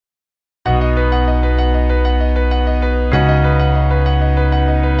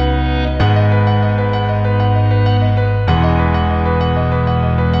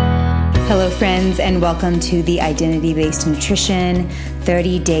friends, and welcome to the Identity-Based Nutrition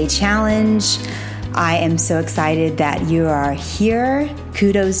 30-Day Challenge. I am so excited that you are here.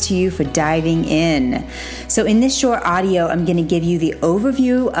 Kudos to you for diving in. So in this short audio, I'm going to give you the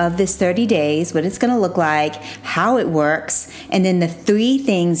overview of this 30 days, what it's going to look like, how it works, and then the 3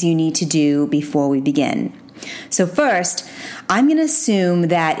 things you need to do before we begin. So first, I'm going to assume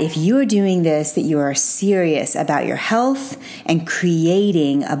that if you are doing this, that you are serious about your health and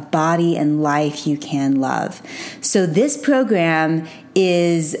creating a body and life you can love. So this program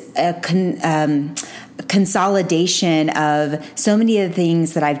is a consolidation of so many of the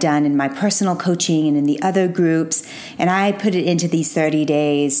things that I've done in my personal coaching and in the other groups, and I put it into these 30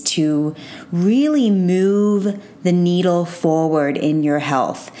 days to really move the needle forward in your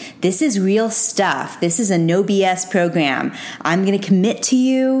health. This is real stuff. This is a no BS program. I'm going to commit to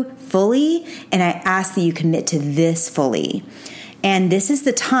you fully, and I ask that you commit to this fully. And this is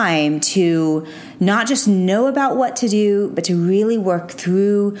the time to not just know about what to do, but to really work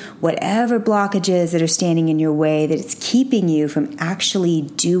through whatever blockages that are standing in your way that it's keeping you from actually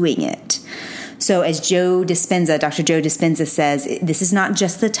doing it. So as Dr. Joe Dispenza says, this is not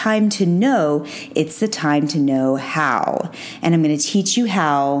just the time to know, it's the time to know how. And I'm going to teach you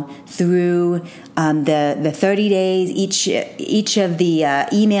how through the 30 days, each of the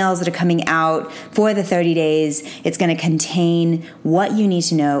emails that are coming out for the 30 days, it's going to contain what you need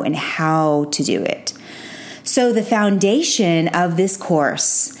to know and how to do it. So the foundation of this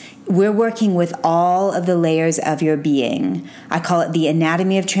course, we're working with all of the layers of your being. I call it the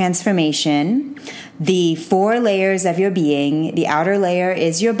anatomy of transformation. The 4 layers of your being. The outer layer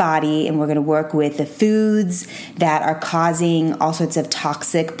is your body, and we're going to work with the foods that are causing all sorts of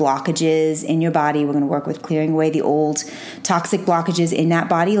toxic blockages in your body. We're going to work with clearing away the old toxic blockages in that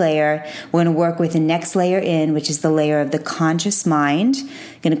body layer. We're going to work with the next layer in, which is the layer of the conscious mind.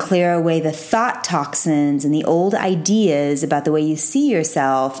 Going to clear away the thought toxins and the old ideas about the way you see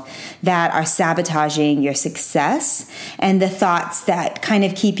yourself that are sabotaging your success, and the thoughts that kind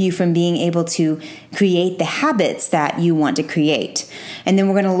of keep you from being able to create the habits that you want to create. And then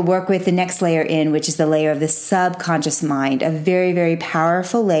we're going to work with the next layer in, which is the layer of the subconscious mind, a very, very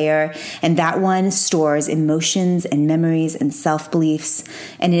powerful layer. And that one stores emotions and memories and self-beliefs.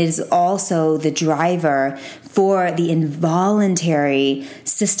 And it is also the driver for the involuntary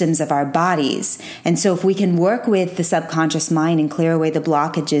systems of our bodies. And so if we can work with the subconscious mind and clear away the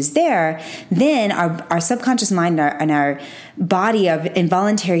blockages there, then our subconscious mind and our body of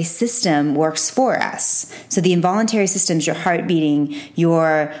involuntary system works for us. So the involuntary systems, your heart beating,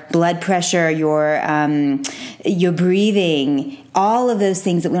 your blood pressure, your breathing, all of those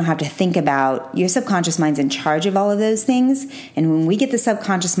things that we don't have to think about, your subconscious mind's in charge of all of those things. And when we get the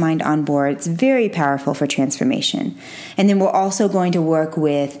subconscious mind on board, it's very powerful for transformation. And then we're also going to work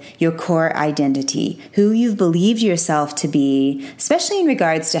with your core identity, who you've believed yourself to be, especially in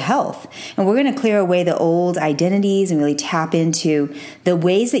regards to health. And we're going to clear away the old identities and really tap into the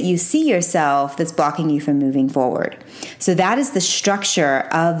ways that you see yourself that's blocking you from moving forward. So that is the structure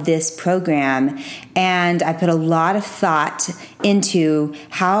of this program. And I put a lot of thought into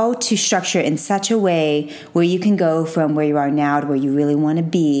how to structure in such a way where you can go from where you are now to where you really want to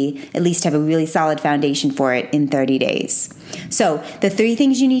be, at least have a really solid foundation for it in 30 days. So the 3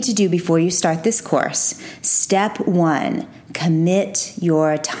 things you need to do before you start this course. Step 1, commit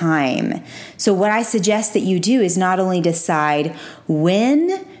your time. So what I suggest that you do is not only decide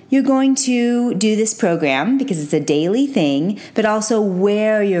when you're going to do this program, because it's a daily thing, but also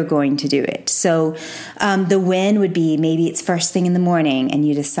where you're going to do it. So the when would be maybe it's first thing in the morning and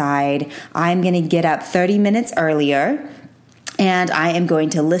you decide, I'm going to get up 30 minutes earlier and I am going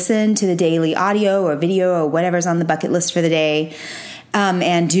to listen to the daily audio or video or whatever's on the bucket list for the day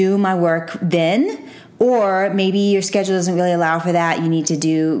and do my work then. Or maybe your schedule doesn't really allow for that. You need to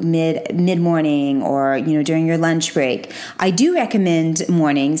do mid-morning or, during your lunch break. I do recommend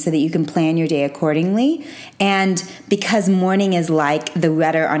morning so that you can plan your day accordingly. And because morning is like the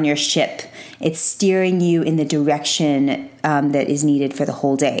rudder on your ship, it's steering you in the direction that is needed for the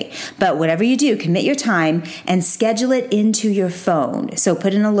whole day. But whatever you do, commit your time and schedule it into your phone. So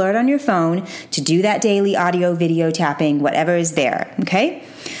put an alert on your phone to do that daily audio, video tapping, whatever is there, okay?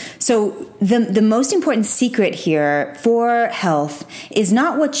 So the most important secret here for health is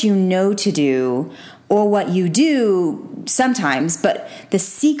not what you know to do or what you do sometimes, but the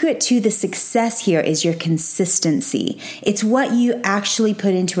secret to the success here is your consistency. It's what you actually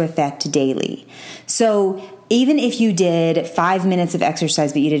put into effect daily. So even if you did 5 minutes of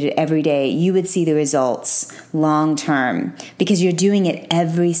exercise, but you did it every day, you would see the results long term because you're doing it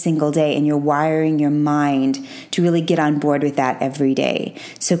every single day and you're wiring your mind to really get on board with that every day.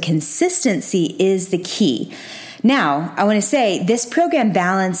 So consistency is the key. Now, I want to say this program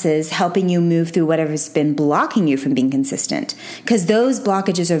balances helping you move through whatever's been blocking you from being consistent, because those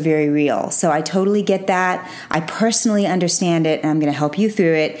blockages are very real. So I totally get that. I personally understand it, and I'm going to help you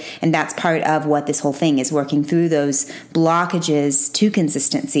through it. And that's part of what this whole thing is, working through those blockages to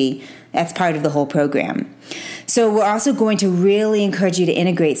consistency. That's part of the whole program. So we're also going to really encourage you to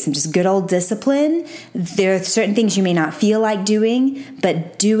integrate some just good old discipline. There are certain things you may not feel like doing,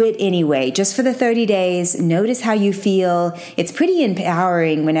 but do it anyway. Just for the 30 days, notice how you feel. It's pretty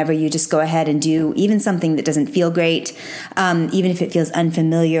empowering whenever you just go ahead and do even something that doesn't feel great, even if it feels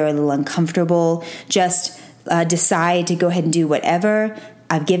unfamiliar or a little uncomfortable. Just decide to go ahead and do whatever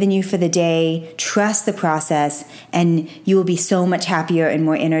I've given you for the day. Trust the process, and you will be so much happier and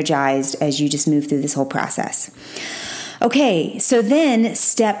more energized as you just move through this whole process. Okay, so then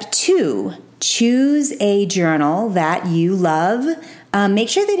step 2, choose a journal that you love. Make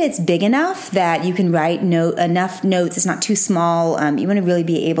sure that it's big enough that you can write enough notes. It's not too small. You want to really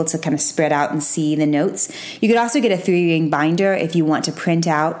be able to kind of spread out and see the notes. You could also get a 3-ring binder if you want to print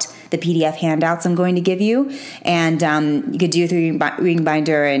out the PDF handouts I'm going to give you. And you could do a 3-ring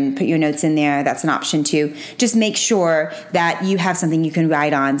binder and put your notes in there. That's an option too. Just make sure that you have something you can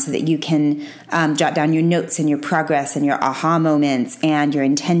write on so that you can jot down your notes and your progress and your aha moments and your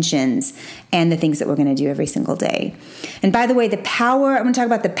intentions and the things that we're going to do every single day. And by the way, I'm going to talk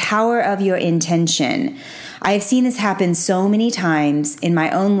about the power of your intention. I have seen this happen so many times in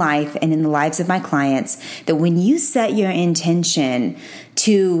my own life and in the lives of my clients, that when you set your intention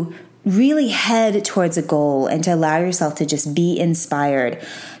to really head towards a goal and to allow yourself to just be inspired,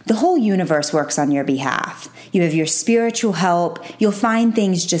 the whole universe works on your behalf. You have your spiritual help. You'll find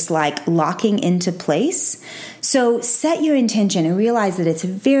things just like locking into place. So set your intention and realize that it's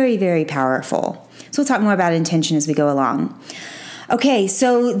very, very powerful. So we'll talk more about intention as we go along. Okay,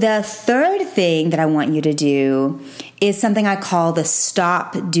 so the third thing that I want you to do is something I call the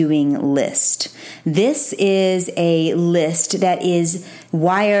stop doing list. This is a list that is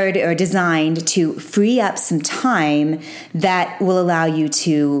wired or designed to free up some time that will allow you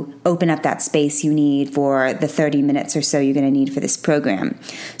to open up that space you need for the 30 minutes or so you're going to need for this program.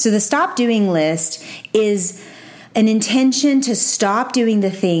 So the stop doing list is an intention to stop doing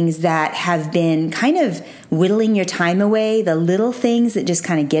the things that have been kind of whittling your time away, the little things that just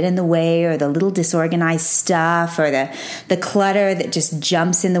kind of get in the way, or the little disorganized stuff, or the clutter that just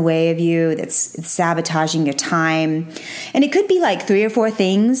jumps in the way of you, that's sabotaging your time. And it could be like 3 or 4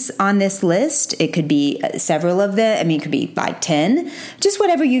 things on this list. It could be several of them. It could be like 10. Just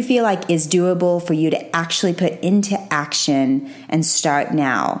whatever you feel like is doable for you to actually put into action and start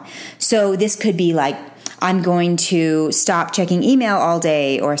now. So this could be like, I'm going to stop checking email all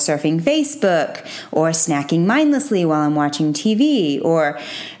day, or surfing Facebook, or snacking mindlessly while I'm watching TV, or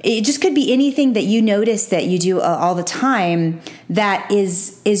it just could be anything that you notice that you do all the time that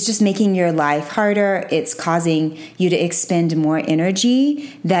is just making your life harder. It's causing you to expend more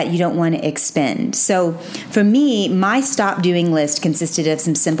energy that you don't want to expend. So for me, my stop doing list consisted of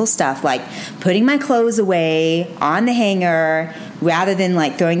some simple stuff like putting my clothes away on the hanger, rather than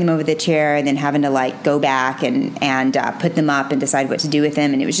like throwing them over the chair and then having to like go back and put them up and decide what to do with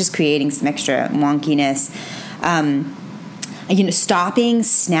them. And it was just creating some extra wonkiness. Stopping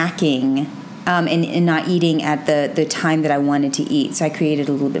snacking and not eating at the time that I wanted to eat. So I created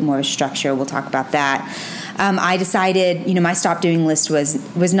a little bit more of a structure. We'll talk about that. I decided, my stop doing list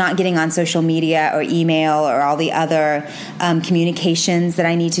was not getting on social media or email or all the other communications that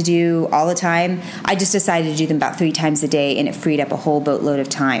I need to do all the time. I just decided to do them about 3 times a day, and it freed up a whole boatload of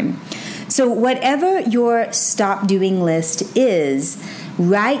time. So whatever your stop doing list is,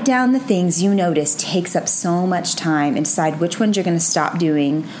 write down the things you notice takes up so much time and decide which ones you're going to stop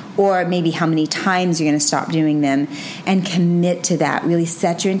doing, or maybe how many times you're going to stop doing them, and commit to that. Really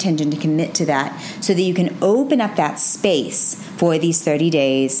set your intention to commit to that so that you can open up that space for these 30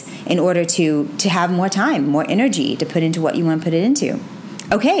 days in order to have more time, more energy to put into what you want to put it into.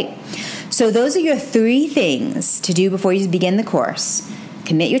 Okay, so those are your 3 things to do before you begin the course.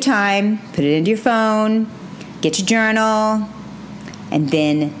 Commit your time, put it into your phone, get your journal, and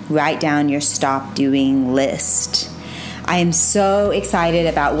then write down your stop doing list. I am so excited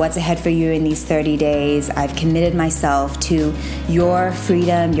about what's ahead for you in these 30 days. I've committed myself to your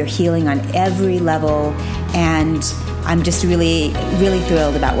freedom, your healing on every level, and I'm just really, really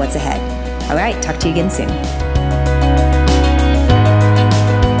thrilled about what's ahead. All right, talk to you again soon.